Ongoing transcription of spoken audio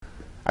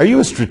Are you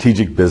a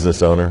strategic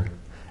business owner?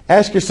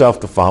 Ask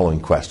yourself the following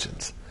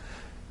questions.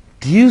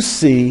 Do you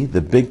see the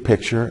big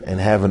picture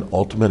and have an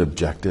ultimate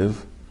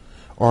objective?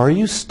 Or are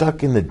you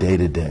stuck in the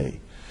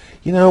day-to-day?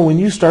 You know, when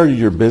you started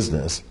your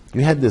business,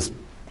 you had this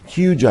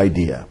huge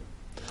idea.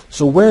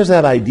 So where's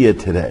that idea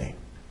today?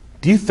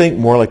 Do you think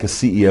more like a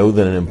CEO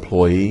than an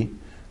employee?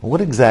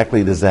 What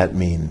exactly does that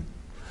mean?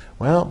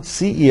 Well,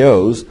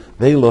 CEOs,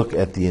 they look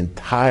at the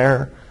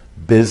entire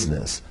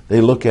business.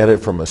 They look at it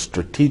from a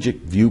strategic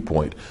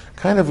viewpoint,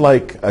 kind of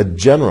like a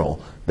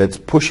general that's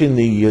pushing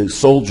the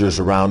soldiers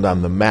around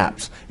on the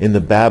maps in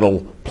the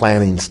battle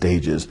planning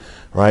stages,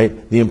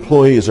 right? The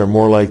employees are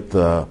more like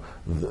the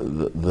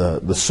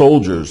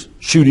soldiers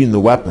shooting the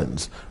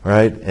weapons,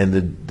 right?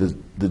 And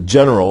the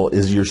general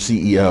is your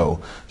CEO.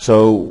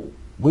 So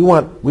we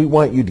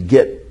want you to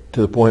get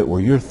to the point where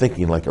you're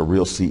thinking like a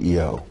real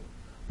CEO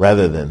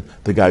rather than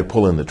the guy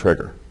pulling the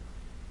trigger.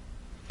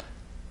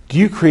 Do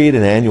you create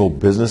an annual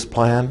business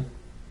plan?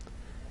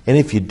 And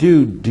if you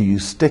do you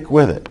stick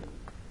with it?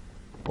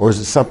 Or is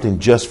it something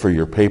just for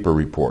your paper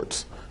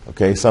reports?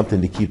 Okay,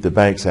 something to keep the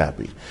banks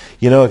happy.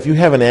 You know, if you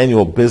have an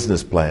annual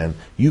business plan,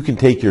 you can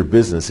take your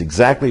business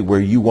exactly where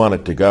you want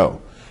it to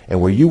go. And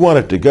where you want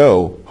it to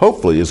go,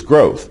 hopefully, is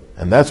growth.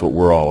 And that's what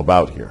we're all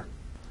about here.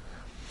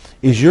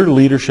 Is your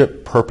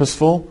leadership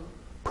purposeful,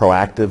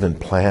 proactive, and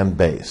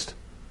plan-based?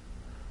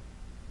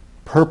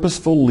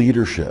 Purposeful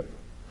leadership.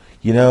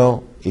 You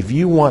know, if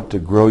you want to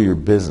grow your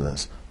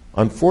business,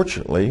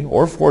 unfortunately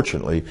or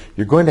fortunately,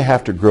 you're going to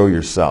have to grow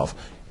yourself.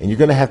 And you're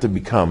going to have to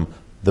become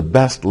the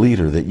best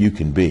leader that you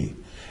can be.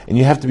 And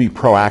you have to be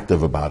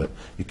proactive about it.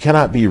 You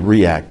cannot be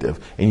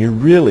reactive. And you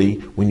really,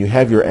 when you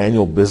have your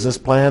annual business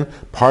plan,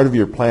 part of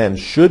your plan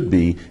should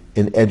be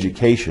in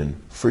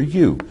education for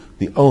you,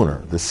 the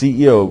owner, the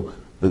CEO,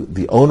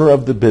 the owner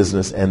of the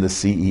business and the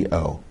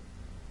CEO.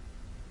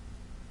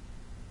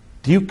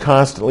 Do you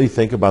constantly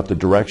think about the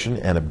direction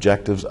and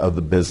objectives of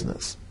the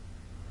business?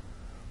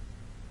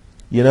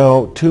 You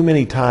know, too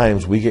many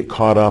times we get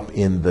caught up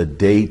in the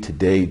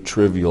day-to-day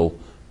trivial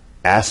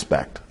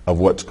aspect of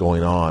what's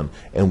going on,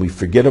 and we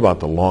forget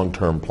about the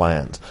long-term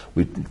plans.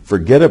 We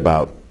forget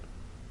about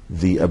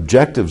the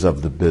objectives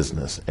of the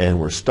business, and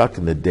we're stuck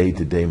in the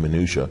day-to-day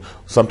minutia.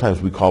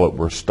 Sometimes we call it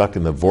we're stuck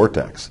in the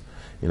vortex.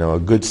 You know, a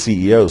good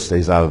CEO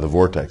stays out of the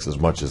vortex as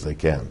much as they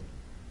can.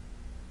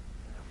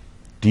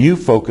 Do you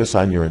focus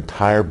on your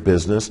entire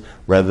business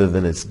rather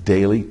than its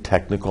daily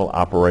technical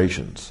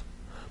operations?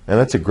 And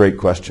that's a great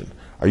question.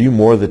 Are you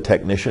more the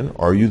technician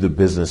or are you the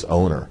business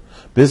owner?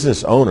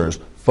 Business owners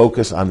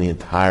focus on the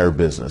entire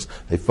business.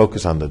 They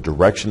focus on the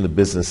direction the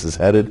business is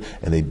headed,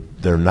 and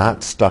they're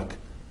not stuck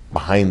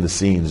behind the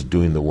scenes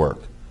doing the work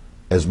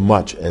as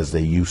much as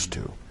they used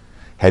to.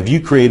 Have you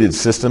created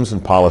systems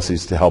and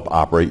policies to help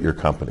operate your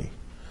company?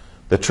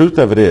 The truth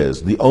of it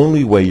is, the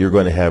only way you're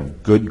going to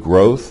have good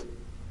growth,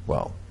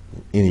 well,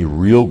 any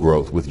real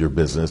growth with your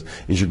business,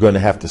 is you're going to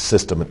have to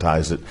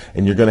systematize it,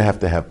 and you're going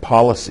to have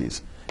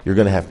policies. You're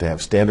going to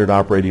have standard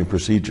operating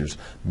procedures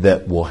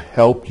that will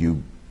help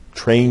you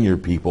train your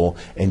people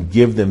and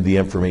give them the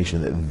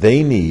information that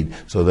they need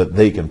so that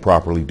they can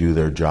properly do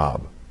their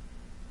job.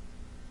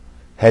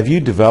 Have you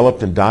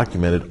developed and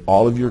documented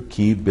all of your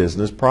key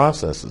business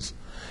processes?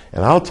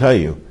 And I'll tell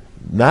you,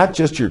 not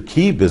just your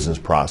key business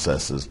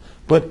processes,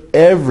 but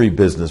every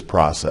business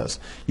process.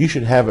 You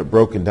should have it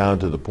broken down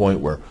to the point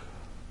where,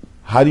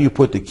 how do you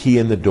put the key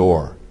in the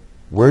door?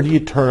 Where do you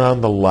turn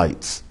on the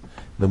lights?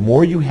 The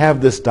more you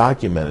have this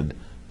documented,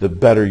 the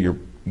better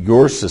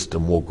your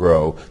system will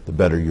grow, the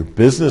better your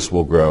business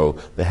will grow,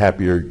 the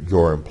happier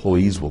your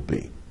employees will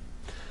be.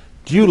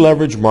 Do you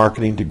leverage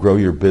marketing to grow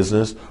your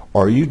business,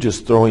 or are you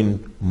just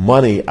throwing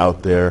money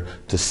out there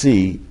to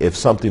see if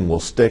something will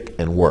stick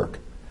and work?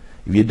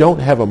 If you don't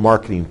have a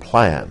marketing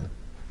plan,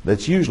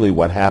 that's usually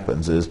what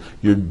happens is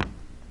you're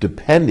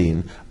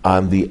depending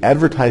on the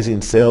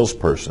advertising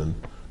salesperson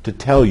to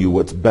tell you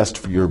what's best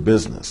for your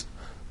business.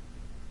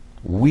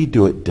 We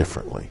do it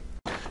differently.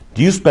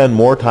 Do you spend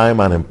more time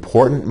on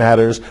important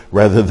matters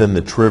rather than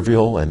the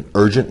trivial and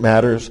urgent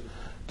matters?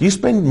 Do you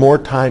spend more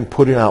time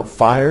putting out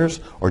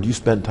fires, or do you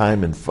spend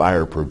time in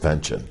fire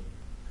prevention?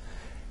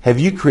 Have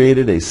you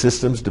created a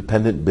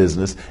systems-dependent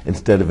business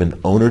instead of an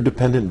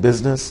owner-dependent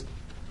business?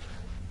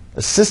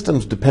 A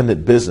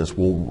systems-dependent business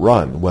will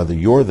run whether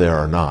you're there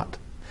or not.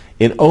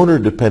 An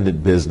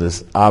owner-dependent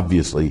business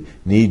obviously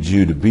needs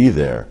you to be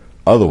there,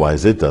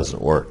 otherwise it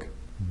doesn't work.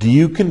 Do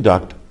you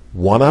conduct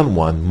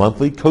one-on-one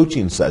monthly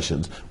coaching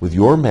sessions with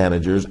your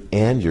managers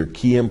and your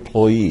key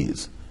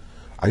employees?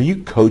 Are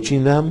you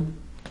coaching them?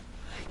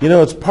 You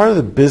know, it's part of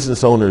the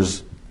business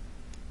owner's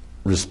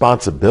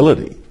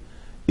responsibility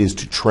is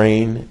to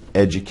train,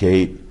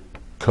 educate,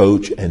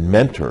 coach, and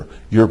mentor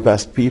your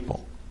best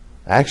people.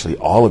 Actually,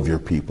 all of your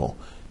people.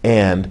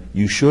 And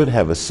you should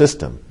have a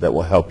system that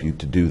will help you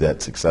to do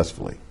that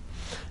successfully.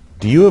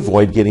 Do you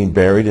avoid getting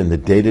buried in the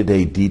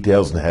day-to-day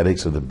details and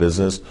headaches of the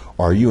business,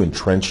 or are you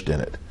entrenched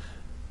in it?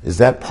 Is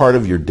that part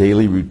of your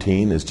daily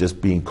routine, is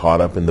just being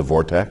caught up in the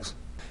vortex?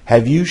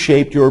 Have you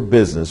shaped your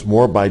business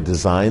more by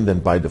design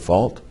than by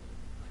default?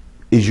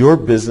 Is your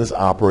business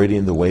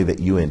operating the way that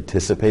you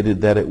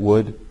anticipated that it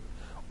would?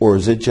 Or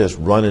is it just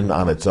running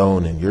on its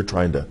own and you're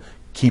trying to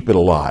keep it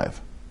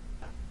alive?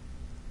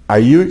 Are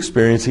you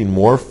experiencing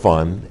more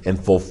fun and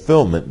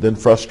fulfillment than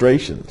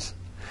frustrations?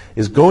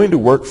 Is going to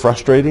work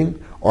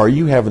frustrating, or are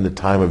you having the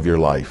time of your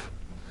life?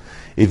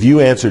 If you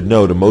answered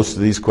no to most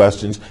of these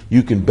questions,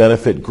 you can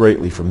benefit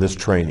greatly from this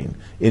training.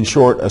 In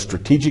short, a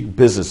strategic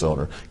business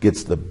owner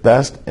gets the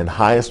best and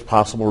highest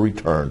possible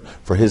return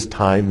for his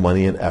time,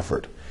 money, and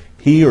effort.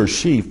 He or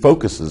she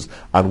focuses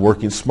on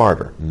working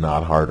smarter,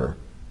 not harder.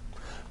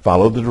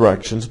 Follow the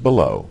directions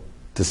below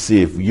to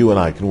see if you and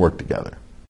I can work together.